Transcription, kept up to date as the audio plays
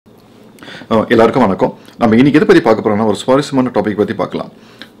எல்லாருக்கும் வணக்கம். நம்ம இன்னைக்கு எதை பற்றி பார்க்க போறோம்னா ஒரு சுவாரஸ்யமான டாபிக் பற்றி பார்க்கலாம்.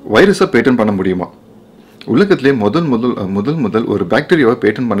 வைரஸை பேட்டன் பண்ண முடியுமா? உலகத்திலே முதல் ஒரு பாக்டீரியாவை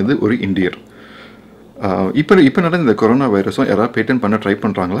பேட்டன் பண்ணது ஒரு இந்தியர். இப்போ நடந்த இந்த கொரோனா வைரஸும் யாராவது பேட்டன் பண்ண ட்ரை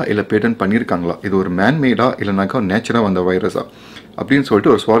பண்ணுறாங்களா, இல்லை பேட்டன் பண்ணியிருக்காங்களா? இது ஒரு மேன்மேடா இல்லைனாக்கா நேச்சராக வந்த வைரஸா அப்படின்னு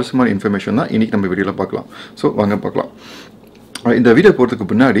சொல்லிட்டு ஒரு சுவாரஸ்யமான இன்ஃபர்மேஷன் தான் இன்றைக்கி நம்ம வீடியோவில் பார்க்கலாம். ஸோ வாங்க பார்க்கலாம். இந்த வீடியோ போகிறதுக்கு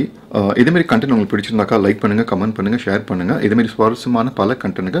முன்னாடி இதேமாரி கண்டென்ட் உங்களுக்கு பிடிச்சிருந்தாக்கா லைக் பண்ணுங்கள், கமெண்ட் பண்ணுங்கள், ஷேர் பண்ணுங்கள். இதேமாரி சுவாரஸ்யமான பல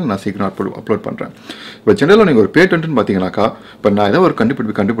கண்டென்ட்கள் நான் சீக்கிரம் அப்லோட் பண்ணுறேன். இப்போ ஜென்ரலாக நீங்கள் ஒரு பேட்டன்ட்னு பார்த்தீங்கன்னாக்கா, இப்போ நான் ஏதாவது ஒரு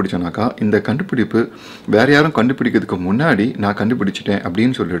கண்டுபிடிச்சேனாக்கா இந்த கண்டுபிடிப்பு வேறு யாரும் கண்டுபிடிக்கிறதுக்கு முன்னாடி நான் கண்டுபிடிச்சிட்டேன்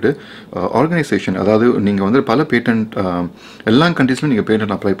அப்படின்னு சொல்லிட்டு ஆர்கனைசேஷன், அதாவது நீங்கள் வந்து பல பேட்டன்ட் எல்லா கண்ட்ரீஸ்லையும் நீங்கள்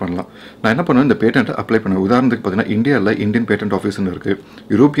பேட்டன்ட் அப்ளை பண்ணலாம். நான் என்ன பண்ணுவேன், இந்த பேட்டன்ட்டை அப்ளை பண்ணுவேன். உதாரணத்துக்கு பார்த்தீங்கன்னா இந்தியாவில் இந்தியன் பேட்டன்ட் ஆஃபீஸ்னு இருக்குது,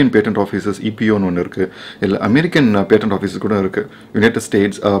 யூரோப்பியன் பேட்டன்ட் ஆஃபீஸஸ் இபிஓன்னு ஒன்று இருக்குது, இல்லை அமெரிக்கன் பேட்டன்ட் ஆஃபீஸஸ் கூட இருக்குது, United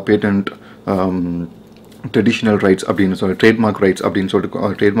states patent traditional rights அப்படின்னு சொல்லி ட்ரேட்மார்க் ரைட்ஸ் அப்படின்னு சொல்லிட்டு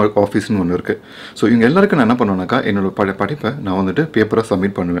ட்ரேட்மார்க் ஆஃபீஸ்னு ஒன்று இருக்குது. ஸோ இவங்க எல்லாருக்கும் நான் என்ன பண்ணுவேன்னாக்கா என்னோட படிப்பை நான் வந்துட்டு பேப்பராக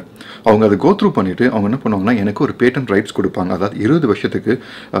சப்மிட் பண்ணுவேன். அவங்க அதை கோ த்ரூ பண்ணிவிட்டு அவங்க என்ன பண்ணுவாங்கன்னா எனக்கு ஒரு பேட்டன்ட் ரைட்ஸ் கொடுப்பாங்க. அதாவது 20 வருஷத்துக்கு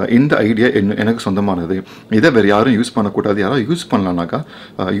இந்த ஐடியா எனக்கு சொந்தமானது, இதை வேறு யாரும் யூஸ் பண்ணக்கூடாது. யாராவது யூஸ் பண்ணலான்னாக்கா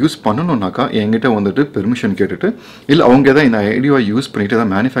யூஸ் பண்ணணுன்னாக்கா என்கிட்ட வந்துட்டு பெர்மிஷன் கேட்டுட்டு, இல்லை அவங்க எதாவது இந்த ஐடியாவை யூஸ் பண்ணிவிட்டு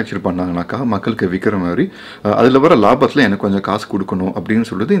எதாவது மேனுஃபேக்சர் பண்ணாங்கனாக்கா மக்களுக்கு விற்கிற மாதிரி அதில் வர லாபத்தில் எனக்கு கொஞ்சம் காசு கொடுக்கணும் அப்படின்னு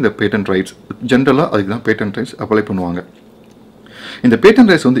சொல்லிட்டு இந்த பேட்டன்ட் ரைட்ஸ் ஜென்ரலாக அதுக்கு தான் பேட்டன்ட் ரைட்ஸ் அப்ளை பண்ணுவாங்க. இந்த பேட்டன்ட்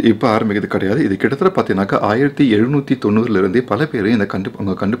ரைட்ஸ் வந்து இப்போ ஆரம்பிக்கிறது கிடையாது. இது கிட்டத்தட்ட பார்த்தீங்கன்னாக்கா 1790 பல பேர் இந்த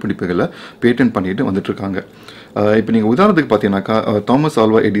கண்டுபிடிப்புகளை பேட்டன்ட் பண்ணிட்டு வந்துட்டு இருக்காங்க. இப்போ நீங்கள் உதாரணத்துக்கு பார்த்தீங்கன்னாக்கா தாமஸ்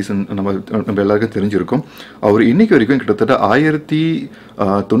ஆல்வா எடிசன் நம்ம எல்லாருக்கும் தெரிஞ்சிருக்கும். அவர் இன்னைக்கு வரைக்கும் கிட்டத்தட்ட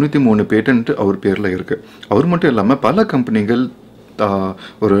 1093 பேட்டன்ட் அவர் பேரில் இருக்குது. அவர் மட்டும் இல்லாமல் பல கம்பெனிகள்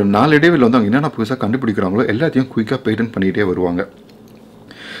ஒரு நாளடைவில் வந்து அவங்க என்னென்ன புதுசாக கண்டுபிடிக்கிறாங்களோ எல்லாத்தையும் குயிக்காக பேட்டன்ட் பண்ணிகிட்டே வருவாங்க.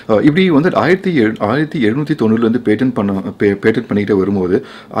 இப்படி வந்து 1790 பேட்டன்ட் பண்ணிகிட்டே வரும்போது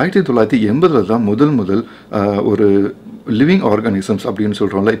 1980 தான் முதல் ஒரு லிவிங் ஆர்கானிசம்ஸ் அப்படின்னு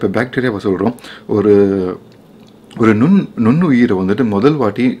சொல்கிறோம்ல, இப்போ பாக்டீரியாவை சொல்கிறோம், ஒரு நுண்ணுயிரை வந்துட்டு முதல்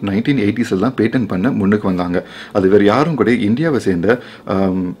வாட்டி 1980s தான் பேட்டன்ட் பண்ண முன்னுக்கு வந்தாங்க. அது வேறு யாரும் கூட இந்தியாவை சேர்ந்த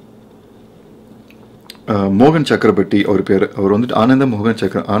மோகன் சக்கரவர்த்தி அவர் பேர். அவர் வந்துட்டு ஆனந்த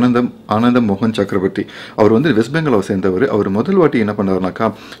மோகன் சக்கரவர்த்தி. அவர் வந்து வெஸ்ட் பெங்காலை சேர்ந்தவர். அவர் முதல் வாட்டி என்ன பண்ணாருனாக்கா,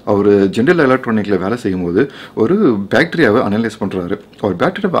 அவர் ஜென்ரல் எலக்ட்ரானிக்கில் வேலை செய்யும்போது ஒரு பாக்டீரியாவை அனலைஸ் பண்ணுறாரு. அவர்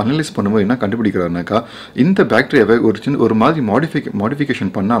பாக்டீரியாவை அனலைஸ் பண்ணும்போது என்ன கண்டுபிடிக்கிறாருனாக்கா, இந்த பாக்டீரியாவை ஒரு மாதிரி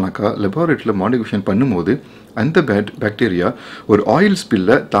மாடிஃபிகேஷன் பண்ணானாக்கா, லெபார்டரியில் மாடிஃபிகேஷன் பண்ணும்போது அந்த பாக்டீரியா ஒரு ஆயில்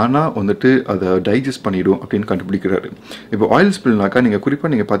ஸ்பில்லை தானாக வந்துட்டு அதை டைஜஸ்ட் பண்ணிடும் அப்படின்னு கண்டுபிடிக்கிறாரு. இப்போ ஆயில் ஸ்பில்னாக்கா நீங்கள்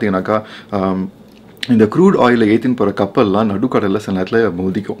குறிப்பாக நீங்கள் பார்த்தீங்கன்னாக்கா இந்த க்ரூட் ஆயிலை ஏற்றின்னு போகிற கப்பல்லாம் நடுக்கடலில் சில நேரத்தில்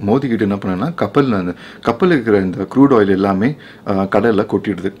மோதிக்கிட்டு என்ன பண்ணேன்னா கப்பலில் இருக்கிற இந்த க்ரூட் ஆயில் எல்லாமே கடலில்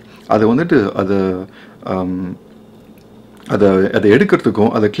கொட்டிடுது. அதை வந்துட்டு அதை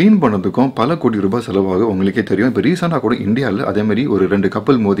எடுக்கிறதுக்கும் அதை க்ளீன் பண்ணுறதுக்கும் பல கோடி ரூபாய் செலவாகும். உங்களுக்கே தெரியும். இப்போ ரீசெண்டாக கூட இந்தியாவில் அதேமாதிரி ஒரு 2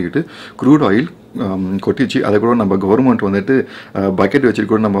 கப்பல் மோதிக்கிட்டு க்ரூட் ஆயில் கொட்டிச்சு. அதை கூட நம்ம கவர்மெண்ட் வந்துட்டு பக்கெட்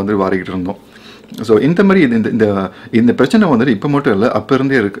வச்சுட்டு கூட நம்ம வந்து வாரிக்கிட்டு இருந்தோம். ஸோ இந்த மாதிரி இந்த பிரச்சனை வந்துட்டு இப்போ மட்டும் இல்லை, அப்போ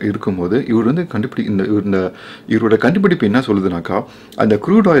இருந்தே இருக்கும்போது இவர் வந்து இவரோட கண்டுபிடிப்பு என்ன சொல்லுதுனாக்கா, அந்த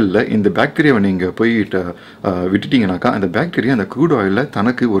க்ரூட் ஆயிலில் இந்த பாக்டீரியாவை நீங்கள் போயிட்டு விட்டுட்டீங்கனாக்கா அந்த பாக்டீரியா அந்த க்ரூட் ஆயிலில்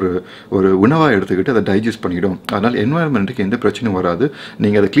தனக்கு ஒரு உணவாக எடுத்துக்கிட்டு அதை டைஜஸ்ட் பண்ணிடும். அதனால் என்வாயர்மெண்ட்டுக்கு எந்த பிரச்சனையும் வராது.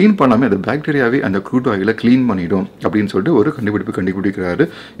 நீங்கள் அதை க்ளீன் பண்ணாமல் அந்த பாக்டீரியாவே அந்த க்ரூட் ஆயிலை க்ளீன் பண்ணிடும் அப்படின்னு சொல்லிட்டு ஒரு கண்டுபிடிக்கிறாரு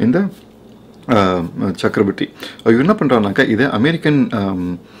இந்த சக்கரவர்த்தி. இவர் என்ன பண்ணுறாருனாக்கா, இதை அமெரிக்கன்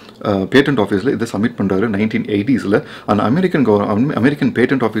பேட்டன்ட் ஆஃபீஸில் இதை சப்மிட் பண்ணுறாரு 1980s. அந்த அமெரிக்கன்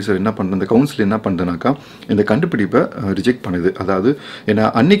பேட்டன்ட் ஆஃபீஸர் என்ன பண்ணுறது, அந்த கவுன்சில் என்ன பண்ணுறதுனாக்கா இந்த கண்டுபிடிப்பை ரிஜெக்ட் பண்ணுது. அதாவது ஏன்னா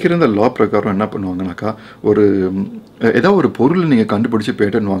அன்றைக்கி இருந்த லா பிரகாரம் என்ன பண்ணுவாங்கனாக்கா, ஏதாவது ஒரு பொருள் நீங்கள் கண்டுபிடிச்சி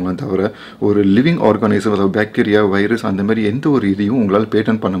பேட்டன் வாங்கலாம், தவிர ஒரு லிவிங் ஆர்கானிசம், அதாவது பாக்டீரியா, வைரஸ், அந்த மாதிரி எந்த ஒரு இதையும் உங்களால்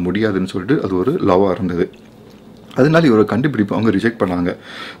பேட்டன் பண்ண முடியாதுன்னு சொல்லிட்டு அது ஒரு லாவாக இருந்தது. அதனால இவரோட கண்டுபிடிப்பு அவங்க ரிஜெக்ட் பண்ணாங்க.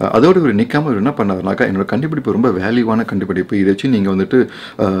 அதோடு இவர் நிற்காமல் இவர் என்ன பண்ணாருனாக்கா, என்னோட கண்டுபிடிப்பு ரொம்ப வேல்யூவான கண்டுபிடிப்பு, இதை வச்சு நீங்கள் வந்துட்டு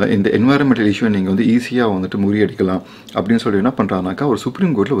இந்த என்வாயர்மெண்டல் இஷ்யூவை நீங்கள் வந்து ஈஸியாக வந்துட்டு முறியடிக்கலாம் அப்படின்னு சொல்லி என்ன பண்ணுறாருனாக்கா, ஒரு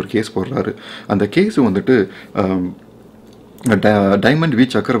சுப்ரீம் கோர்ட்டில் ஒரு கேஸ் போடுறாரு. அந்த கேஸ் வந்துட்டு டைமண்ட் வி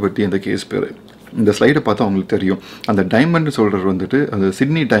சக்கரவர்த்தி அந்த கேஸ் பேர். இந்த ஸ்லைடை பார்த்தா அவங்களுக்கு தெரியும். அந்த டைமண்ட் சொல்கிறது வந்துட்டு அந்த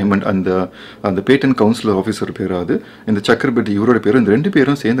சிட்னி டைமண்ட், அந்த பேட்டன் கவுன்சிலர் ஆஃபீஸர் பேர். அது இந்த சக்கரவர்த்தி இவரோட பேர். இந்த 2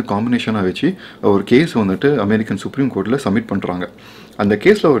 பேரும் சேர்ந்து காம்பினேஷனாக வச்சு ஒரு கேஸ் வந்துட்டு அமெரிக்கன் சுப்ரீம் கோர்ட்டில் சப்மிட் பண்ணுறாங்க. அந்த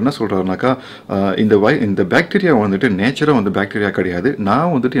கேஸில் அவர் என்ன சொல்கிறாருனாக்கா, இந்த பாக்டீரியா வந்துட்டு நேச்சராக வந்து பாக்டீரியா கிடையாது.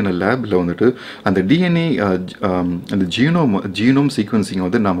 நான் வந்துட்டு என் லேபில் வந்துட்டு அந்த டிஎன்ஏ அந்த ஜீனோம் சீக்வன்சிங்கை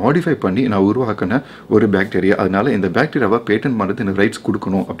வந்து நான் மாடிஃபை பண்ணி நான் உருவாக்கின ஒரு பாக்டீரியா. அதனால இந்த பாக்டீரியாவை பேட்டன் பண்ணுறது எனக்கு ரைட்ஸ்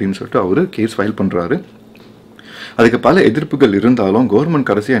கொடுக்கணும் அப்படின்னு சொல்லிட்டு அவர் கேஸ் ஃபைல் பண்ணுறாரு. அதுக்கு பல எதிர்ப்புகள் இருந்தாலும் கவர்மெண்ட்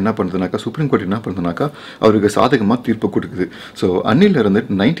கடைசியாக என்ன பண்ணுதுனாக்கா, சுப்ரீம் கோர்ட் என்ன பண்ணுதுனாக்கா, அவருக்கு சாதகமாக தீர்ப்பு கொடுக்குது. ஸோ அன்னிலிருந்து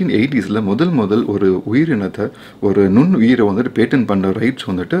 1980s முதல் ஒரு உயிரினத்தை, ஒரு நுண் உயிரை வந்துட்டு பேட்டன் பண்ணுற ரைட்ஸ்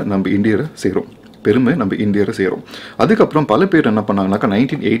வந்துட்டு நம்ம இந்தியாவில் செய்கிறோம். பெருமை நம்ம இந்தியாவில் செய்கிறோம். அதுக்கப்புறம் பல பேர் என்ன பண்ணாங்கனாக்கா,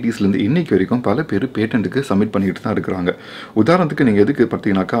 1980sலேருந்து இன்னைக்கு வரைக்கும் பல பேர் பேட்டன்ட்டுக்கு சப்மிட் பண்ணிட்டு தான் இருக்கிறாங்க. உதாரணத்துக்கு நீங்கள் எதுக்கு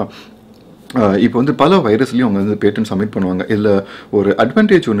பார்த்தீங்கன்னாக்கா, இப்போ வந்து பல வைரஸ்லையும் அவங்க வந்து பேட்டன் சப்மிட் பண்ணுவாங்க. இதில் ஒரு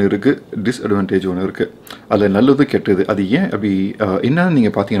அட்வான்டேஜ் ஒன்று இருக்குது, டிஸ்அட்வான்டேஜ் ஒன்று இருக்குது. அதில் நல்லது கெட்டது. அது ஏன் அப்படி என்னன்னு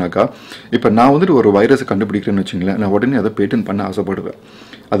நீங்கள் பார்த்தீங்கன்னாக்கா, இப்போ நான் வந்துட்டு ஒரு வைரஸை கண்டுபிடிக்கிறேன்னு வச்சுங்களேன், நான் உடனே அதை பேட்டன் பண்ண ஆசைப்படுவேன்.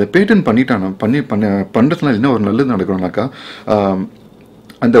 அதை பேட்டன் பண்ணிட்டான் பண்ணுறதுனால என்ன ஒரு நல்லது நடக்கணும்னாக்கா,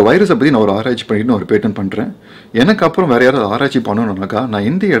 அந்த வைரஸை பற்றி நான் ஒரு ஆராய்ச்சி பண்ணிட்டு நான் ஒரு பேட்டன் பண்ணுறேன். எனக்கு அப்புறம் வேறு யாராவது ஆராய்ச்சி பண்ணணும்னாக்கா, நான்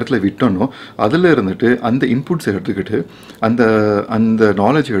எந்த இடத்துல விட்டனோ அதில் இருந்துட்டு அந்த இன்புட்ஸ் எடுத்துக்கிட்டு, அந்த அந்த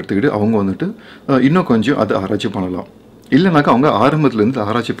நாலேஜ் எடுத்துக்கிட்டு அவங்க வந்துட்டு இன்னும் கொஞ்சம் அதை ஆராய்ச்சி பண்ணலாம். இல்லைனாக்கா அவங்க ஆரம்பத்துலேருந்து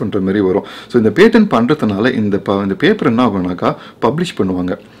ஆராய்ச்சி பண்ணுற மாதிரி வரும். ஸோ இந்த பேட்டன் பண்ணுறதுனால இந்த பேப்பர் என்ன ஆகும்னாக்கா பப்ளிஷ்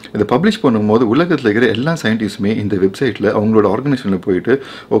பண்ணுவாங்க. இதை பப்ளிஷ் பண்ணும்போது உலகத்தில் இருக்கிற எல்லா சயின்டிஸ்ட்டுமே இந்த வெப்சைட்டில் அவங்களோட ஆர்கனைசேஷனில் போயிட்டு,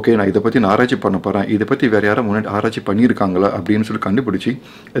 ஓகே நான் இதை பற்றி நான் ஆராய்ச்சி பண்ண போகிறேன், இதை பற்றி வேறு யாரும் முன்னாடி ஆராய்ச்சி பண்ணியிருக்காங்களா அப்படின்னு சொல்லி கண்டுபிடிச்சி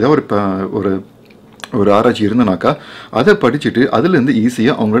ஏதாவது ஒரு ஆராய்ச்சி இருந்தனாக்கா அதை படிச்சுட்டு அதுலேருந்து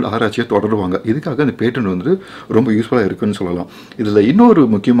ஈஸியாக அவங்களோட ஆராய்ச்சியை தொடருவாங்க. இதுக்காக இந்த பேட்டன் வந்து ரொம்ப யூஸ்ஃபுல்லாக இருக்குன்னு சொல்லலாம். இதில் இன்னொரு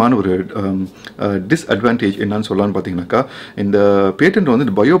முக்கியமான ஒரு டிஸ்அட்வான்டேஜ் என்னன்னு சொல்லலான்னு பார்த்தீங்கன்னாக்கா, இந்த பேட்டன்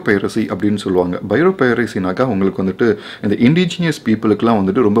வந்து பயோபைரசி அப்படின்னு சொல்லுவாங்க. பயோபைரசினாக்கா உங்களுக்கு வந்துட்டு இந்த இண்டிஜினியஸ் பீப்புளுக்கெலாம்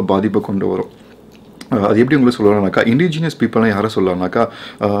வந்துட்டு ரொம்ப பாதிப்பை கொண்டு வரும். அது எப்படி உங்களுக்கு சொல்லலாம்னாக்கா, இண்டிஜினியஸ் பீப்புள்லாம் யாரை சொல்லலாம்னாக்கா,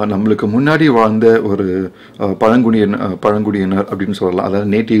 நம்மளுக்கு முன்னாடி வாழ்ந்த ஒரு பழங்குடியினர் அப்படின்னு சொல்லலாம். அதாவது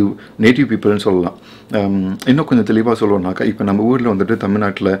நேட்டிவ் பீப்புள்னு சொல்லலாம். இன்னும் கொஞ்சம் தெளிவாக சொல்லணும்னாக்கா, இப்போ நம்ம ஊரில் வந்துட்டு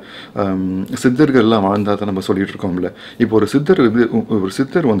தமிழ்நாட்டில் சித்தர்கள்லாம் வாழ்ந்தால் தான் நம்ம சொல்லிகிட்டு இருக்கோம்ல. இப்போ ஒரு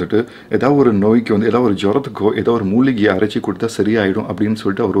சித்தர் வந்துட்டு ஏதாவது ஒரு நோய்க்கு வந்து ஏதாவது ஒரு ஜுரத்துக்கோ ஏதோ ஒரு மூலிகையை அரைச்சி கொடுத்தா சரியாயிடும் அப்படின்னு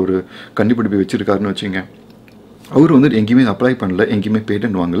சொல்லிட்டு அவர் ஒரு கண்டுபிடிப்பு வச்சுருக்காருன்னு வச்சுங்க. அவர் வந்து எங்கேயுமே அப்ளை பண்ணல, எங்கேயுமே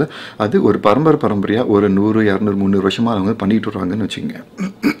பேட்டன் வாங்கலை. அது ஒரு பரம்பரையாக ஒரு 100, 200, 300 வருஷமாக அவங்க பண்ணிட்டு வர்றாங்கன்னு வச்சுங்க.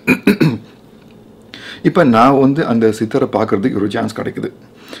 இப்போ நான் வந்து அந்த சித்தரை பார்க்குறதுக்கு ஒரு சான்ஸ் கிடைக்குது.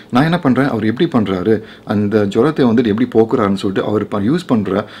 நான் என்ன பண்ணுறேன், அவர் எப்படி பண்ணுறாரு, அந்த ஜுரத்தை வந்துட்டு எப்படி போக்குறாருன்னு சொல்லிட்டு அவர் யூஸ்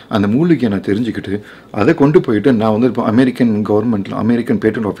பண்ணுற அந்த மூலிகையை நான் தெரிஞ்சுக்கிட்டு அதை கொண்டு போயிட்டு நான் வந்து இப்போ அமெரிக்கன்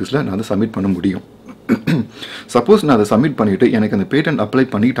பேட்டன் ஆஃபீஸில் நான் அதை சப்மிட் பண்ண முடியும். சப்போஸ் நான் அதை சப்மிட் பண்ணிவிட்டு எனக்கு அந்த பேட்டன் அப்ளை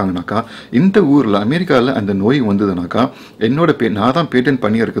பண்ணிட்டாங்கனாக்கா, இந்த ஊரில் அமெரிக்காவில் அந்த நோய் வந்ததுனாக்கா நான் தான் பேட்டன்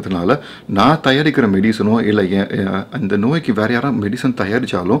பண்ணி இருக்கிறதுனால நான் தயாரிக்கிற மெடிசனோ இல்லை அந்த நோய்க்கு வேறு யாரும் மெடிசன்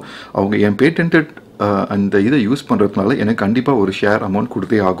தயாரித்தாலும் அவங்க என் பேட்டன்ட் அந்த இதை யூஸ் பண்ணுறதுனால எனக்கு கண்டிப்பாக ஒரு ஷேர் அமௌண்ட்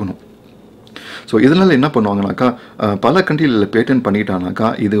கொடுத்தே ஆகணும். ஸோ இதனால் என்ன பண்ணுவாங்கனாக்கா, பல கண்ட்ரியில் பேட்டன் பண்ணிட்டானாக்கா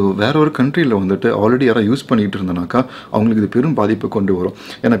இது வேற ஒரு கண்ட்ரியில் வந்துட்டு ஆல்ரெடி யாராவது யூஸ் பண்ணிகிட்டு இருந்தனாக்கா அவங்களுக்கு இது பெரும் பாதிப்பை கொண்டு வரும்.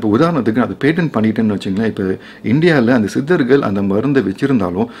 ஏன்னா இப்போ உதாரணத்துக்கு அது பேட்டன் பண்ணிட்டேன்னு வச்சுங்களேன், இப்போ இந்தியாவில் அந்த சித்தர்கள் அந்த மருந்தை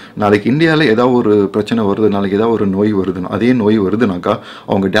வச்சுருந்தாலும் நாளைக்கு இந்தியாவில் ஏதாவது ஒரு பிரச்சனை வருது, நாளைக்கு ஏதாவது ஒரு நோய் வருதுன்னா அதே நோய் வருதுனாக்கா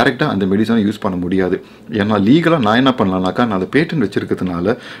அவங்க டேரெக்டாக அந்த மெடிசனை யூஸ் பண்ண முடியாது. ஏன்னா லீகலாக நான் என்ன பண்ணலாம்னாக்கா, நான் அதை பேட்டன்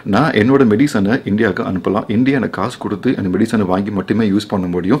வச்சுருக்கிறதுனால நான் என்னோட மெடிசனை இந்தியாவுக்கு அனுப்பலாம். இந்தியா எனக்கு காசு கொடுத்து அந்த மெடிசனை வாங்கி மட்டுமே யூஸ் பண்ண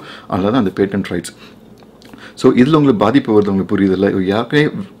முடியும். அதனால தான் அந்த பேட்டன் ரைட்ஸ். ஸோ இதில் உங்களுக்கு பாதிப்பு வருது, உங்களுக்கு புரியுதில்ல. யாருமே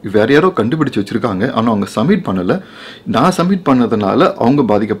வேறு யாரோ கண்டுபிடிச்சி வச்சுருக்காங்க, ஆனால் அவங்க சப்மிட் பண்ணலை. நான் சப்மிட் பண்ணதுனால அவங்க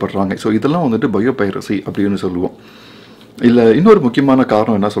பாதிக்கப்படுறாங்க. ஸோ இதெல்லாம் வந்துட்டு பயோபைரசி அப்படின்னு சொல்லுவோம். இல்லை இன்னொரு முக்கியமான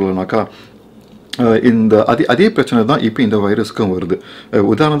காரணம் என்ன சொல்லணும்னாக்கா, இந்த அதே பிரச்சனை தான் இப்போ இந்த வைரஸுக்கும் வருது.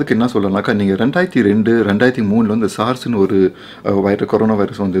 உதாரணத்துக்கு என்ன சொல்லலாம்னாக்கா, நீங்கள் 2002, 2003 இந்த சார்ஸ்னு ஒரு கொரோனா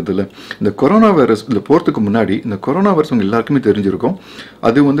வைரஸ் வந்ததில்ல. இந்த கொரோனா வைரஸ் இதில் போகிறதுக்கு முன்னாடி இந்த கொரோனா வைரஸ் உங்கள் எல்லாருக்குமே தெரிஞ்சிருக்கும்.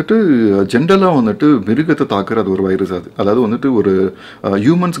 அது வந்துட்டு ஜென்ரலாக வந்துட்டு மிருகத்தை தாக்குற அது ஒரு வைரஸ். அதாவது வந்துட்டு ஒரு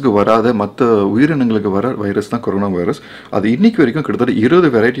ஹியூமன்ஸுக்கு வராத மற்ற உயிரினங்களுக்கு வர வைரஸ் தான் கொரோனா வைரஸ். அது இன்னைக்கு வரைக்கும் கிட்டத்தட்ட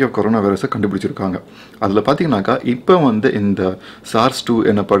 20 வெரைட்டி ஆஃப் கொரோனா வைரஸை கண்டுபிடிச்சிருக்காங்க. அதில் பார்த்தீங்கன்னாக்கா இப்போ வந்து இந்த SARS-2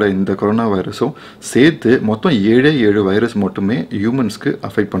 எனப்பட இந்த கொரோனா வைரஸும் சேர்த்து மொத்தம் 7 வைரஸ் மட்டுமே ஹியூமன்ஸ்க்கு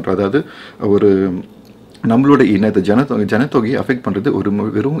அஃபெக்ட் பண்ணுறது. அதாவது ஒரு நம்மளோட இனத்தை ஜனத்தொகையை அஃபெக்ட் பண்ணுறது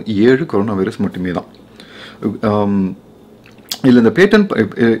வெறும் 7 கொரோனா வைரஸ் மட்டுமே தான். இல்லை இந்த பேட்டன்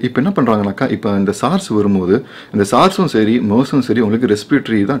இப்போ என்ன பண்ணுறாங்கனாக்கா, இப்போ இந்த சார்ஸ் வரும்போது இந்த சார்ஸும் சரி MERS-உம் சரி உங்களுக்கு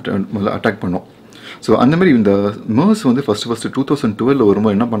ரெஸ்பிரேட்டரி தான் முதல்ல அட்டாக் பண்ணும். ஸோ அந்த மாதிரி இந்த MERS வந்து ஃபஸ்ட்டு 2012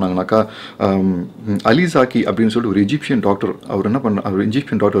 வரும்போது என்ன பண்ணாங்கனாக்கா, அலிசாக்கி அப்படின்னு சொல்லிட்டு ஒரு எஜிப்சியன் டாக்டர் அவர்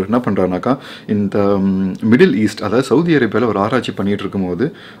என்ன பண்ணுறாருனாக்கா, இந்த மிடில் ஈஸ்ட் அதாவது சவுதி அரேபியாவில் ஒரு ஆராய்ச்சி பண்ணிகிட்டு இருக்கும்போது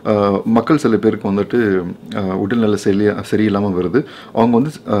மக்கள் சில பேருக்கு வந்துட்டு உடல்நல சரியில்லாமல் வருது. அவங்க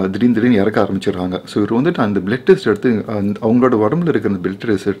வந்து திடீர்னு இறக்க ஆரம்பிச்சிடுறாங்க. ஸோ இவர் வந்துட்டு அந்த பிளட் டெஸ்ட் எடுத்து அவங்களோட உடம்புல இருக்கிற அந்த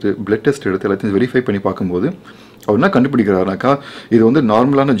பிளட் டெஸ்ட் எடுத்து எல்லாத்தையும் வெரிஃபை பண்ணி பார்க்கும்போது அவர் என்ன கண்டுபிடிக்கிறாருனாக்கா, இது வந்து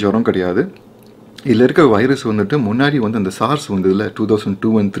நார்மலான ஜுரம் கிடையாது. இதில் இருக்க வைரஸ் வந்துட்டு முன்னாடி வந்து அந்த சார்ஸ் வந்ததில்ல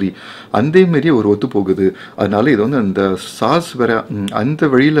 2002 and 2003 அதே மாரியே ஒரு ஒத்து போகுது. அதனால இது வந்து அந்த சார்ஸ் வேற அந்த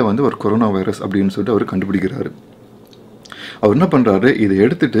வழியில் வந்து ஒரு கொரோனா வைரஸ் அப்படின்னு சொல்லிட்டு அவர் கண்டுபிடிக்கிறாரு. அவர் என்ன பண்ணுறாரு, இதை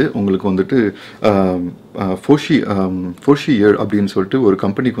எடுத்துட்டு உங்களுக்கு வந்துட்டு ஃபோஷியர் அப்படின்னு சொல்லிட்டு ஒரு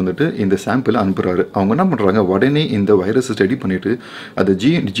கம்பெனிக்கு வந்துட்டு இந்த சாம்பிளை அனுப்புகிறாரு. அவங்க என்ன பண்ணுறாங்க, உடனே இந்த வைரஸை ஸ்டடி பண்ணிவிட்டு அதை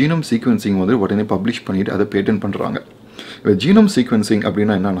ஜீனோம் சீக்வன்சிங் வந்து உடனே பப்ளிஷ் பண்ணிவிட்டு அதை பேட்டன் பண்ணுறாங்க. இப்போ ஜீனோம் சீக்வன்சிங்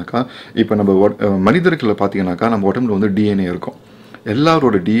அப்படின்னா என்னன்னாக்கா, இப்போ நம்ம மனிதர்களை பார்த்தீங்கன்னாக்கா நம்ம உடம்புல வந்து டிஎன்ஏ இருக்கும்.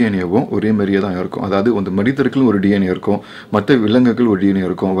 எல்லாரோட டிஎன்ஏவும் ஒரே மாதிரியே தான் இருக்கும். அதாவது வந்து மனிதர்களும் ஒரு டிஎன்ஏ இருக்கும், மற்ற விலங்குகள் ஒரு டிஎன்ஏ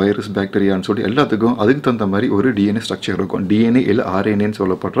இருக்கும், வைரஸ் பாக்டீரியான்னு சொல்லிட்டு எல்லாத்துக்கும் அதுக்கு தகுந்த மாதிரி ஒரு டிஎன்ஏ ஸ்ட்ரக்சர் இருக்கும். டிஎன்ஏ இல்லை ஆர்என்ஏன்னு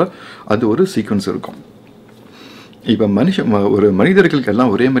சொல்லப்படுற அது ஒரு சீக்வன்ஸ் இருக்கும். இப்போ ஒரு மனிதர்களுக்கு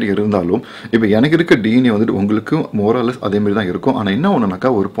எல்லாம் ஒரே மாதிரி இருந்தாலும் இப்போ எனக்கு இருக்க டிஎன்ஏ வந்துட்டு உங்களுக்கும் மோரலஸ் அதே மாதிரி தான் இருக்கும். ஆனால் என்ன ஒன்றுனாக்கா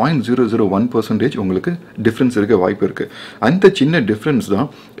ஒரு 0.001% உங்களுக்கு டிஃப்ரென்ஸ் இருக்க வாய்ப்பு இருக்குது. அந்த சின்ன டிஃப்ரென்ஸ் தான்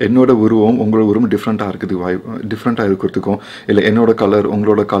என்னோட உருவம் உங்களோட உருவம் டிஃப்ரெண்ட்டாக இருக்கிறதுக்கும், இல்லை என்னோட கலர்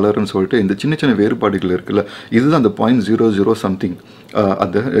உங்களோட கலர்னு சொல்லிட்டு இந்த சின்ன சின்ன வேறுபாடுகள் இருக்குல்ல, இதுதான் அந்த 0.00 சம்திங்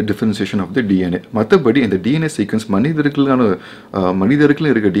அந்த டிஃப்ரென்சியேஷன் ஆஃப் த டிஎன்ஏ. மற்றபடி இந்த டிஎன்ஏ சீக்வன்ஸ்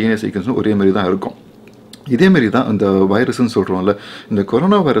மனிதர்களுக்கு இருக்க டிஎன்ஏ சீக்வன்ஸும் ஒரே மாதிரி தான் இருக்கும். இதேமாரி தான் இந்த வைரஸ்ன்னு சொல்கிறோம்ல, இந்த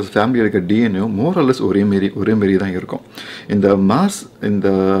கொரோனா வைரஸ் ஃபேமிலியில் இருக்க டிஎன்ஏ மோரலஸ் ஒரே மாரி தான் இருக்கும்.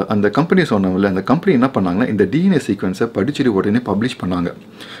 அந்த கம்பெனி சொன்னோம்ல, அந்த கம்பெனி என்ன பண்ணாங்கன்னா இந்த டிஎன்ஏ சீக்வன்ஸை படிச்சுட்டு உடனே பப்ளிஷ்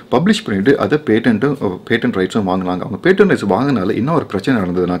பண்ணிவிட்டு அதை பேட்டன்ட் ரைட்ஸும் வாங்கினாங்க. அவங்க பேட்டன்ட் ரைட்ஸ் வாங்கினால இன்னும் ஒரு பிரச்சனை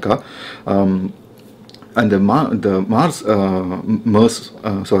நடந்ததுனாக்கா, அந்த MERS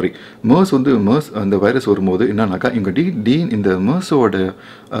அந்த வைரஸ் வரும்போது என்னன்னாக்கா இவங்க இந்த MERSோட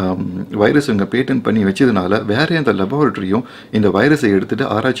வைரஸ் இவங்க பேட்டன் பண்ணி வச்சதுனால வேற எந்த லெபார்ட்டரியும் இந்த வைரஸை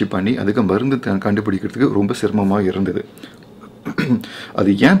எடுத்துகிட்டு ஆராய்ச்சி பண்ணி அதுக்கு மருந்து கண்டுபிடிக்கிறதுக்கு ரொம்ப சிரமமாக இருந்தது. அது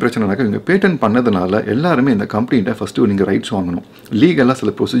ஏன் பிரச்சனைனாக்கா, இவங்க பேட்டன் பண்ணதுனால எல்லாருமே இந்த கம்பெனிகிட்ட ஃபஸ்ட்டு நீங்கள் ரைட்ஸ் வாங்கணும். லீகலாக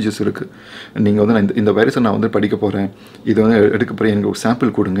சில ப்ரொசீஜர்ஸ் இருக்குது. நீங்கள் வந்து இந்த வைரஸை நான் வந்து படிக்க போகிறேன், இதை வந்து எடுக்க போகிறேன், எனக்கு ஒரு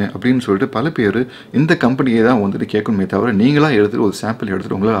சாம்பிள் கொடுங்க அப்படின்னு சொல்லிட்டு பல பேர் இந்த கம்பெனியை தான் வந்துட்டு கேட்கணுமே தவிர நீங்களாக எடுத்துகிட்டு ஒரு சாம்பிள்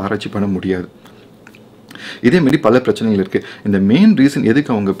எடுத்துகிட்டு உங்களால் ஆராய்ச்சி பண்ண முடியாது. இதேமாரி பல பிரச்சனைகள் இருக்குது. இந்த மெயின் ரீசன்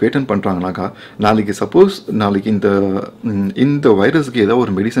எதுக்கு அவங்க பேட்டன் பண்ணுறாங்கனாக்கா, நாளைக்கு இந்த வைரஸுக்கு ஏதாவது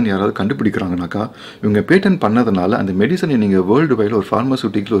ஒரு மெடிசன் யாராவது கண்டுபிடிக்கிறாங்கனாக்கா, இவங்க பேட்டன் பண்ணதுனால அந்த மெடிசனை நீங்கள் வேர்ல்டு வைடில் ஒரு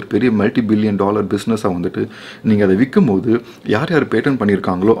ஃபார்மசூட்டிக்கல் ஒரு பெரிய $multi-billion பிஸ்னஸாக வந்துட்டு நீங்கள் அதை விற்கும் போது யார் பேட்டன்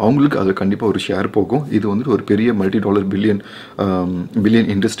பண்ணியிருக்காங்களோ அவங்களுக்கு அது கண்டிப்பாக ஒரு ஷேர் போகும். இது வந்துட்டு ஒரு பெரிய $multi-billion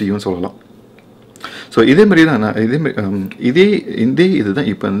இண்டஸ்ட்ரியும் சொல்லலாம். ஸோ இதேமாரி தான் இதுதான்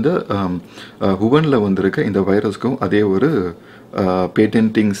இப்போ இந்த ஹுவனில் வந்திருக்க இந்த வைரஸ்க்கும் அதே ஒரு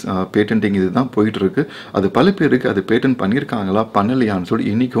பேட்டன்டிங் இது தான் போயிட்டுருக்கு. அது பல பேருக்கு அது பேட்டன் பண்ணியிருக்காங்களா பண்ணலையான்னு சொல்லி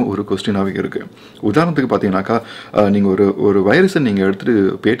இன்றைக்கும் ஒரு கொஸ்டினாகவே இருக்குது. உதாரணத்துக்கு பார்த்தீங்கன்னாக்கா, நீங்கள் ஒரு வைரஸை நீங்கள்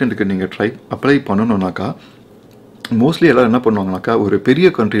எடுத்துகிட்டு பேட்டன்ட்டுக்கு நீங்கள் அப்ளை பண்ணணுன்னாக்கா மோஸ்ட்லி எல்லோரும் என்ன பண்ணுவாங்கனாக்கா ஒரு பெரிய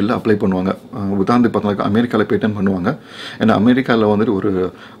கண்ட்ரியில் அப்ளை பண்ணுவாங்க. உதாரணத்துக்கு பார்த்தோம்னாக்கா அமெரிக்காவில் பேட்டன் பண்ணுவாங்க. ஏன்னா அமெரிக்காவில் வந்துட்டு ஒரு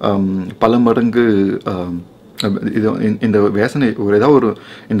பல மடங்கு இது இந்த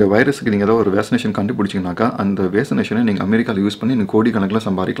இந்த வைரஸுக்கு நீங்கள் ஏதாவது ஒரு வேக்சினேஷன் கண்டுபிடிச்சிங்கனாக்கா அந்த வேக்சினேஷனை நீங்கள் அமெரிக்காவில் யூஸ் பண்ணி நீங்கள் கோடிக்கணக்கில்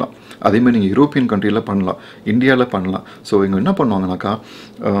சம்பாதிக்கலாம். அதேமாதிரி நீங்கள் யூரோப்பியன் கண்ட்ரியில் பண்ணலாம், இந்தியாவில் பண்ணலாம். ஸோ இவங்க என்ன பண்ணுவாங்கனாக்கா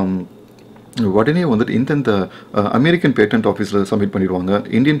உடனே வந்துட்டு இந்த அமெரிக்கன் பேட்டன்ட் ஆஃபீஸில் சப்மிட் பண்ணிடுவாங்க,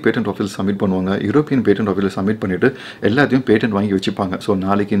 இந்தியன் பேட்டன்ட் ஆஃபீஸில் சப்மிட் பண்ணுவாங்க, யூரோப்பியன் பேட்டன்ட் ஆஃபீஸில் சப்மிட் பண்ணிவிட்டு எல்லாத்தையும் பேட்டன்ட் வாங்கி வச்சுப்பாங்க. ஸோ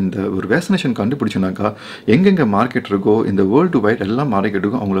நாளைக்கு இந்த ஒரு வேக்சினேஷன் கண்டுபிடிச்சினாக்கா எங்கெங்கே மார்க்கெட் இருக்கோ இந்த வேர்ல்டு வைட் எல்லா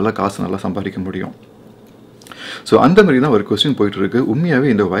மார்க்கெட்டுக்கும் அவங்களால காசு நல்லா சம்பாதிக்க முடியும். ஸோ அந்த மாதிரி தான் ஒரு கொஸ்டின் போயிட்டுருக்கு.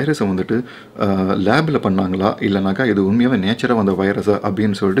 உண்மையாகவே இந்த வைரஸை வந்துட்டு லேபில் பண்ணாங்களா இல்லைனாக்கா இது உண்மையாகவே நேச்சராக வந்த வைரஸா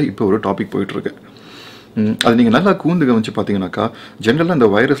அப்படின்னு சொல்லிட்டு இப்போ ஒரு டாபிக் போயிட்டுருக்கு. அது நீங்கள் நல்லா கூர்ந்து கவனிச்சு பார்த்தீங்கன்னாக்கா ஜென்ரலாக இந்த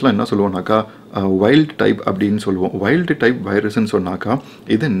வைரஸ்லாம் என்ன சொல்லுவோம்னாக்கா வைல்டு டைப் அப்படின்னு சொல்லுவோம். வைல்டு டைப் வைரஸ்ன்னு சொன்னாக்கா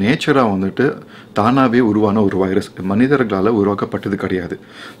இது நேச்சராக வந்துட்டு தானாகவே உருவான ஒரு வைரஸ், மனிதர்களால் உருவாக்கப்பட்டது கிடையாது.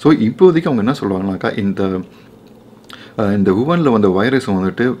 ஸோ இப்போதைக்கு அவங்க என்ன சொல்லுவாங்கனாக்கா இந்த வுஹானில் வந்த வைரஸ்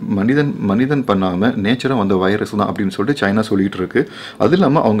வந்துட்டு மனிதன் பண்ணாமல் நேச்சராக வந்த வைரஸ் தான் அப்படின்னு சொல்லிட்டு சைனா சொல்லிகிட்டு இருக்கு. அது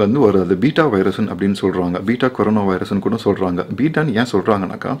இல்லாமல் அவங்க வந்து அது பீட்டா வைரஸ்ன்னு அப்படின்னு சொல்கிறாங்க, பீட்டா கொரோனா வைரஸ்ன்னு கூட சொல்கிறாங்க. பீட்டான்னு ஏன்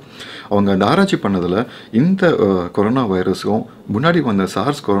சொல்கிறாங்கனாக்கா அவங்க அந்த ஆராய்ச்சி பண்ணதில் இந்த கொரோனா வைரஸும் முன்னாடி வந்த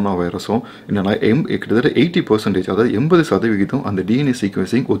சார்ஸ் கொரோனா வைரஸும் என்னென்னா கிட்டத்தட்ட 80%, அதாவது 80% அந்த டிஎன்ஏ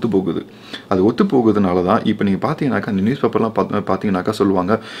சீக்வன்சிங் ஒத்துப்போகுது. அது ஒத்துப்போகுதுனால தான் இப்போ நீங்கள் பார்த்தீங்கன்னாக்கா அந்த நியூஸ் பேப்பர்லாம் பார்த்தீங்கன்னாக்கா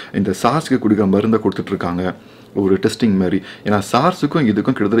சொல்லுவாங்க இந்த சார்ஸ்க்கு கொடுக்குற மருந்தை கொடுத்துட்ருக்காங்க ஒரு டெஸ்டிங் மாதிரி. ஏன்னா சார்ஸுக்கும்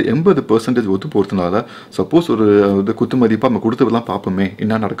இதுக்கும் கிட்டத்தட்ட 80% ஒத்து போகிறதுனால சப்போஸ் ஒரு குத்து மதிப்பாக நம்ம கொடுத்ததெல்லாம் பார்ப்போமே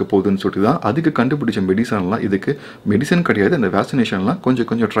என்ன நடக்க போகுதுன்னு சொல்லிட்டு தான் அதுக்கு கண்டுபிடிச்ச மெடிசன்லாம் இதுக்கு மெடிசன் கிடையாது. அந்த வேக்சினேஷன்லாம்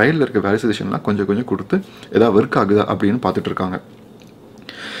கொஞ்சம் ட்ரையலில் இருக்க வேக்சினேஷன்லாம் கொஞ்சம் கொடுத்து ஏதாவது ஒர்க் ஆகுதா அப்படின்னு பார்த்துட்டு இருக்காங்க.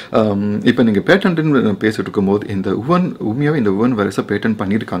 இப்போ நீங்கள் பேட்டன்ட்னு பேசிட்டு இருக்கும்போது இந்த உண்மையாகவே இந்த வுஹான் வைரஸை பேட்டன்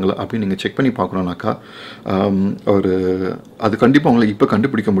பண்ணியிருக்காங்களா அப்படின்னு நீங்கள் செக் பண்ணி பார்க்கணுன்னாக்கா அது கண்டிப்பாக அவங்களை இப்போ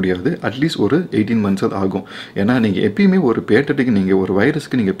கண்டுபிடிக்க முடியாது. அட்லீஸ்ட் ஒரு 18 months ஆகும். ஏன்னா நீங்கள் எப்பயுமே ஒரு பேட்டன்ட்டுக்கு நீங்கள் ஒரு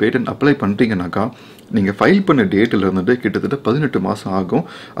வைரஸ்க்கு நீங்கள் பேட்டன் அப்ளை பண்ணுறீங்கன்னாக்கா நீங்கள் ஃபைல் பண்ண டேட்டில் இருந்துட்டு கிட்டத்தட்ட 18 மாதம் ஆகும்.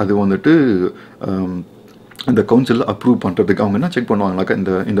 அது வந்துட்டு அந்த கவுன்சிலில் அப்ரூவ் பண்ணுறதுக்கு அவங்க என்ன செக் பண்ணுவாங்கனாக்கா,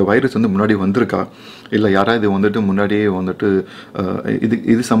 இந்த வைரஸ் வந்து முன்னாடி வந்திருக்கா, இல்லை யாராவது வந்துட்டு முன்னாடியே வந்துட்டு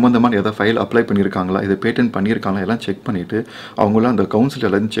இது சம்மந்தமான ஏதாவது ஃபைல் அப்ளை பண்ணியிருக்காங்களா, இதை பேட்டன்ட் பண்ணியிருக்காங்களா எல்லாம் செக் பண்ணிவிட்டு அவங்களாம் அந்த கவுன்சில்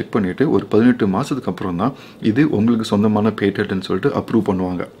எல்லாத்தையும் செக் பண்ணிவிட்டு ஒரு 18 மாதத்துக்கு அப்புறம் தான் இது உங்களுக்கு சொந்தமான பேட்டன்ட்னு சொல்லிட்டு அப்ரூவ்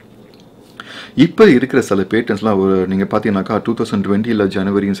பண்ணுவாங்க. இப்போ இருக்கிற சில பேட்டன்ட்ஸ்லாம் நீங்கள் பார்த்தீங்கன்னாக்கா 2020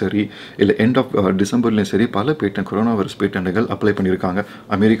 ஜனவரியும் சரி, இல்லை எண்ட் ஆஃப் டிசம்பர்லையும் சரி, பல கொரோனா வைரஸ் பேட்டன்ட்டுகள் அப்ளை பண்ணியிருக்காங்க.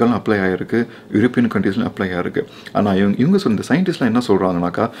 அமெரிக்காலும் அப்ளை ஆகிருக்கு, யூரோப்பியன் கண்ட்ரீஸ்லையும் அப்ளை ஆகிருக்கு. ஆனால் இவங்க இந்த சயின்டிஸ்ட்லாம் என்ன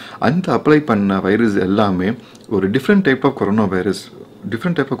சொல்கிறாங்கனாக்கா, அந்த அப்ளை பண்ண வைரஸ் எல்லாமே ஒரு different type of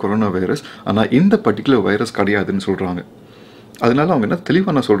corona virus, ஆனால் இந்த பர்டிகுலர் வைரஸ் கிடையாதுன்னு சொல்கிறாங்க. அதனால அவங்க என்ன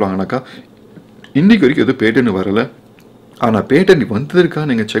தெளிவாக சொல்கிறாங்கனாக்கா, இன்றைக்கு வரைக்கும் எதுவும் பேட்டன்ட் வரலை, ஆனால் பேட்டன்ட் வந்ததுக்காக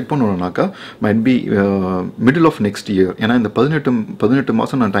நீங்கள் check பண்ணணுன்னாக்கா might be middle of next year. ஏன்னா இந்த 18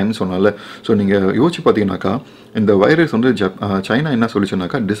 மாதம் நான் டைம் சொன்னால. ஸோ நீங்கள் யோசிச்சு பார்த்தீங்கன்னாக்கா, இந்த வைரஸ் வந்து சைனா என்ன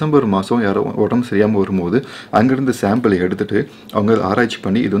சொல்லிச்சுனாக்கா, டிசம்பர் மாதம் யாரோ உடம்பு சரியாமல் வரும்போது அங்கேருந்து சாம்பிளை எடுத்துகிட்டு அவங்க ஆராய்ச்சி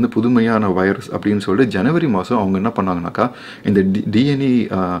பண்ணி இது வந்து புதுமையான வைரஸ் அப்படின்னு சொல்லிட்டு ஜனவரி மாதம் அவங்க என்ன பண்ணாங்கனாக்கா, இந்த டிஎன்ஏ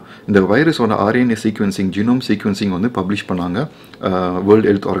இந்த வைரஸோட ஆர்என்ஏ சீக்வன்சிங், ஜீனோம் சீக்வன்சிங் வந்து பப்ளிஷ் பண்ணாங்க வேர்ல்டு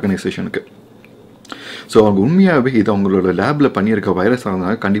ஹெல்த் ஆர்கனைசேஷனுக்கு. ஸோ அவங்க உண்மையாகவே இது அவங்களோட லேபில் பண்ணியிருக்க வைரஸ்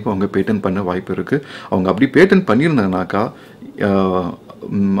ஆனதுனால கண்டிப்பாக அவங்க பேட்டன்ட் பண்ண வாய்ப்பு இருக்குது. அவங்க அப்படி பேட்டன்ட் பண்ணியிருந்தாங்கனாக்கா,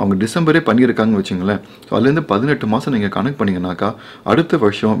 அவங்க டிசம்பரே பண்ணியிருக்காங்கன்னு வச்சுங்களேன். ஸோ அதுலேருந்து 18 மாதம் நீங்கள் கனெக்ட் பண்ணிங்கனாக்கா, அடுத்த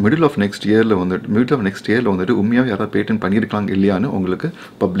வருஷம் மிடில் ஆஃப் நெக்ஸ்ட் இயரில் வந்துட்டு உண்மையாக யாராவது பேட்டன்ட் பண்ணியிருக்காங்க இல்லையான்னு உங்களுக்கு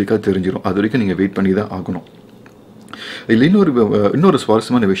பப்ளிக்காக தெரிஞ்சிடும். அது வரைக்கும் நீங்கள் வெயிட் பண்ணி தான் ஆகணும். இதில் இன்னொரு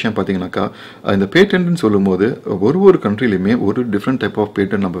சுவாரஸ்யமான விஷயம் பார்த்தீங்கன்னாக்கா, இந்த பேட்டன்ட்னு சொல்லும்போது ஒரு கண்ட்ரிலையுமே ஒரு டிஃப்ரெண்ட் டைப் ஆஃப்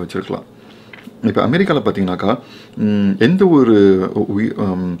பேட்டன்ட் நம்ம வச்சுருக்கலாம். இப்போ அமெரிக்காவில் பார்த்தீங்கன்னாக்கா, எந்த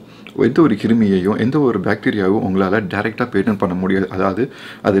ஒரு கிருமியையும் எந்த ஒரு பாக்டீரியாவும் உங்களால் டைரெக்டாக பேட்டன்ட் பண்ண முடியாது. அதாவது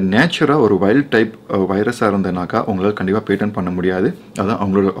அது நேச்சுராக ஒரு வைல்ட் டைப் வைரஸாக இருந்ததுனாக்கா உங்களால் கண்டிப்பாக பேட்டன்ட் பண்ண முடியாது. அதான்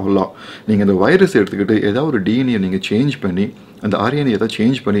அவங்களோட லா. நீங்கள் இந்த வைரஸ் எடுத்துக்கிட்டு ஏதாவது ஒரு டிஎன்ஏ நீங்கள் சேஞ்ச் பண்ணி, அந்த ஆர்என்ஏ ஏதாவது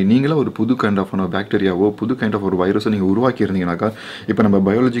சேஞ்ச் பண்ணி நீங்களாக ஒரு புது கைண்ட் ஆஃப் பாக்டீரியாவோ புது கைண்ட் ஆஃப் ஒரு வைரஸோ நீங்கள் உருவாக்கி இருந்தீங்கன்னாக்கா, இப்போ நம்ம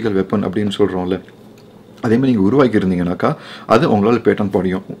பயாலஜிக்கல் வெப்பன் அப்படின்னு சொல்கிறோம்ல, அதேமாதிரி நீங்கள் உருவாக்கி இருந்தீங்கன்னாக்கா அது உங்களால் பேட்டன்ட்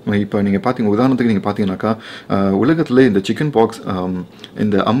முடியும். இப்போ நீங்கள் உதாரணத்துக்கு நீங்கள் பார்த்தீங்கன்னாக்கா, உலகத்தில் இந்த சிக்கன் பாக்ஸ்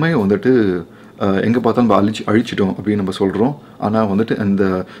இந்த அம்மையை வந்துட்டு எங்கே பார்த்தாலும் நம்ம அழிச்சிட்டோம் அப்படின்னு நம்ம சொல்கிறோம். ஆனால் வந்துட்டு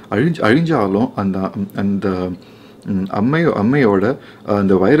அந்த அழிஞ்சாலும் அந்த அம்மையோட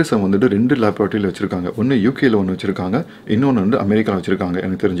அந்த வைரஸை வந்துட்டு 2 லேபரேட்டரியில் வச்சுருக்காங்க. ஒன்று யூகேயில் ஒன்று வச்சுருக்காங்க, இன்னொன்று வந்து அமெரிக்காவில் வச்சுருக்காங்க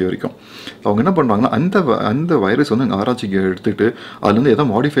எனக்கு தெரிஞ்ச வரைக்கும். அவங்க என்ன பண்ணுறாங்கன்னா, அந்த வைரஸ் வந்து ஆராய்ச்சிக்கு எடுத்துகிட்டு அதுலேருந்து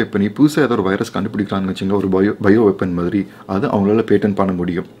எதாவது மாடிஃபை பண்ணி புதுசாக ஏதாவது ஒரு வைரஸ் கண்டுபிடிக்கிறான்னு வச்சுங்க, ஒரு பயோ வெப்பன் மாதிரி, அது அவங்களால பேட்டன்ட் பண்ண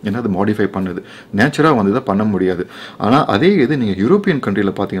முடியும். ஏன்னா அது மாடிஃபை பண்ணுது, நேச்சுராக வந்து தான் பண்ண முடியாது. ஆனால் அதே இது நீங்கள் யூரோப்பியன்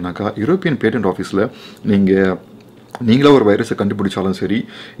கண்ட்ரியில் பார்த்தீங்கன்னாக்கா, யூரோப்பியன் பேட்டன்ட் ஆஃபீஸில் நீங்களே ஒரு வைரஸை கண்டுபிடிச்சாலும் சரி,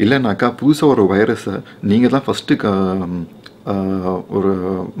 இல்லைனாக்கா புதுசாக ஒரு வைரஸை நீங்கள் தான் ஃபஸ்ட்டு ஒரு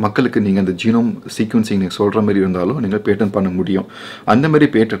மக்களுக்கு நீங்கள் அந்த ஜீனோம் சீக்வன்சிங் நீங்கள் சொல்கிற மாதிரி இருந்தாலும் நீங்கள் பேட்டன்ட் பண்ண முடியும். அந்த மாதிரி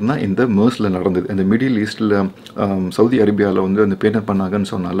பேட்டன்ட்னா இந்த MERS-ல நடந்தது. இந்த மிடில் ஈஸ்டில் சவுதி அரேபியாவில் வந்து அந்த பேட்டன்ட்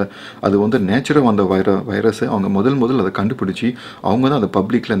பண்ணாங்கன்னு சொன்னால, அது வந்து நேச்சுரல் வந்த வைரஸை அவங்க முதல் அதை கண்டுபிடிச்சி அவங்க தான் அந்த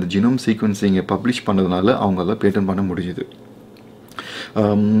பப்ளிக்கில் அந்த ஜீனோம் சீக்வன்சிங்கை பப்ளிஷ் பண்ணதுனால அவங்க அதை பேட்டன்ட் பண்ண முடிஞ்சுது.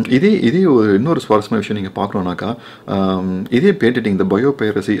 இதே இன்னொரு சுவாரஸ்யமான விஷயம் நீங்கள் பார்க்கணுன்னாக்கா, இதே பேட்டன்டிங் இந்த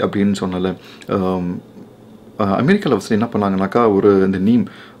பயோபைரசி அப்படின்னு சொன்னால, அமெரிக்காவில் ஃபஸ்ட்டு என்ன பண்ணாங்கனாக்கா, இந்த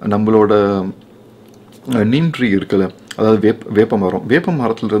நம்மளோட நீம் ட்ரீ இருக்குல்ல, அதாவது வேப்ப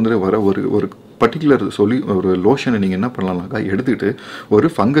மரத்துலேருந்து வர ஒரு பர்டிகுலர் ஒரு லோஷனை நீங்கள் என்ன பண்ணலாம்னாக்கா எடுத்துக்கிட்டு ஒரு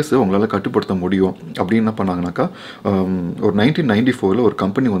ஃபங்கஸை உங்களால் கட்டுப்படுத்த முடியும் அப்படின்னு என்ன பண்ணாங்கனாக்கா, ஒரு 1994 ஒரு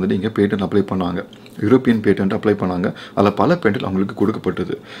கம்பெனி வந்துட்டு இங்கே பேட்டன்ட் அப்ளை பண்ணாங்க, யூரோப்பியன் பேட்டன்ட் அப்ளை பண்ணாங்க. அதில் பல பேட்டன்ட் அவங்களுக்கு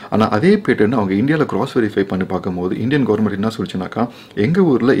கொடுக்கப்பட்டது. ஆனால் அதே பேட்டன்ட் அவங்க இந்தியாவில் கிராஸ் வெரிஃபை பண்ணி பார்க்கும்போது இந்தியன் கவர்மெண்ட் என்ன சொல்லிச்சுனாக்கா, எங்கள்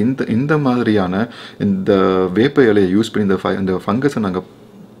ஊரில் இந்த மாதிரியான இந்த வேப்ப இலையை யூஸ் பண்ணி இந்த ஃபங்கஸை நாங்கள்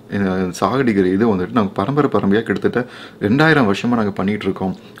சாகடிக்கிற இது வந்துட்டு நாங்கள் பரம்பரையாக கிட்டத்தட்ட 2000 வருஷமாக நாங்கள்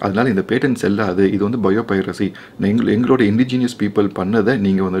பண்ணிகிட்ருக்கோம். அதனால் இந்த பேட்டன்ட் செல்லாது, இது வந்து பயோபைரசி, எங்களோட இண்டிஜினியஸ் பீப்புள் பண்ணதை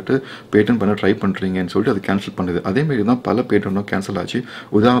நீங்கள் வந்துட்டு பேட்டன்ட் பண்ண ட்ரை பண்ணுறீங்கன்னு சொல்லிட்டு அது கேன்சல் பண்ணுது. அதேமாரி தான் பல பேட்டன்ட்டும் கேன்சல் ஆச்சு.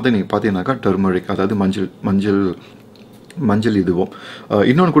 உதாரணத்தை நீங்கள் பார்த்தீங்கன்னாக்கா டர்மரிக், அதாவது மஞ்சள் இதுவும்.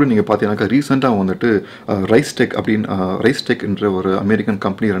 இன்னொன்று கூட நீங்கள் பார்த்தீங்கன்னாக்கா, ரீசெண்டாக வந்துட்டு ரைஸ் டெக் என்ற ஒரு அமெரிக்கன்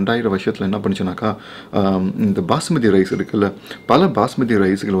கம்பெனி 2000 வருஷத்தில் என்ன பண்ணிச்சுனாக்கா, இந்த பாஸ்மதி ரைஸ் இருக்குல்ல, பல பாஸ்மதி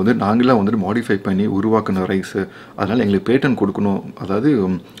ரைஸுகள் வந்து நாங்களாம் வந்துட்டு மாடிஃபை பண்ணி உருவாக்கின ரைஸு, அதனால் எங்களுக்கு பேட்டன்ட் கொடுக்கணும், அதாவது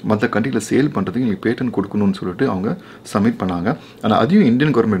மற்ற கண்ட்ரியில் சேல் பண்ணுறதுக்கு எங்களுக்கு பேட்டன்ட் கொடுக்கணும்னு சொல்லிட்டு அவங்க சப்மிட் பண்ணாங்க. ஆனால் அதையும்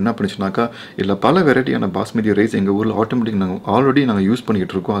இந்தியன் கவர்மெண்ட் என்ன பண்ணிச்சுனாக்கா, இல்லை பல வெரைட்டியான பாஸ்மதி ரைஸ் எங்கள் ஊரில் ஆட்டோமேட்டிக் நாங்கள் ஆல்ரெடி யூஸ்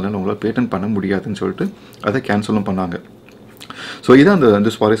பண்ணிக்கிட்டு இருக்கோம், அதனால் உங்களால் பேட்டன்ட் பண்ண முடியாதுன்னு சொல்லிட்டு அதை கேன்சலும் பண்ணாங்க. ஸோ இதான்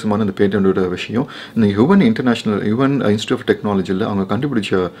அந்த சுவாரஸ்யமான அந்த பேட்டன்டோட விஷயம். இந்த யுவன் இன்ஸ்டியூட் ஆஃப் டெக்னாலஜியில் அவங்க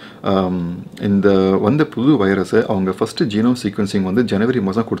கண்டுபிடிச்ச இந்த புது வைரஸை அவங்க ஃபஸ்ட்டு ஜீனோம் சீக்வன்சிங் ஜனவரி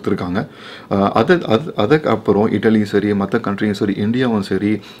மாதம் கொடுத்துருக்காங்க. அதுக்கப்புறம் இட்டலியும் சரி, மற்ற கண்ட்ரியும் சரி, இந்தியாவும்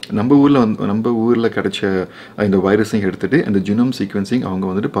சரி, நம்ம ஊரில் கிடைச்ச இந்த வைரஸையும் எடுத்துகிட்டு இந்த ஜீனோம் சீக்வன்சிங்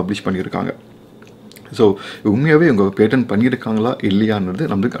அவங்க பப்ளிஷ் பண்ணியிருக்காங்க. ஸோ உண்மையாகவே இவங்க பேட்டன் பண்ணியிருக்காங்களா இல்லையான்றது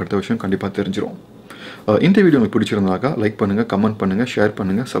நம்மளுக்கு அடுத்த விஷயம் கண்டிப்பாக தெரிஞ்சிடும். இந்த வீடியோ உங்களுக்கு பிடிச்சிருந்தாக்கா லைக் பண்ணுங்கள், கமெண்ட் பண்ணுங்கள், ஷேர்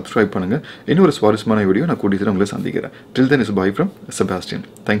பண்ணுங்கள், சப்ஸ்கிரைப் பண்ணுங்கள். இன்னொரு சுவாரஸ்யமான வீடியோ நான் கூட்டிட்டு உங்களை சந்திக்கிறேன். டில் then is by from Sebastian.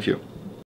 Thank you.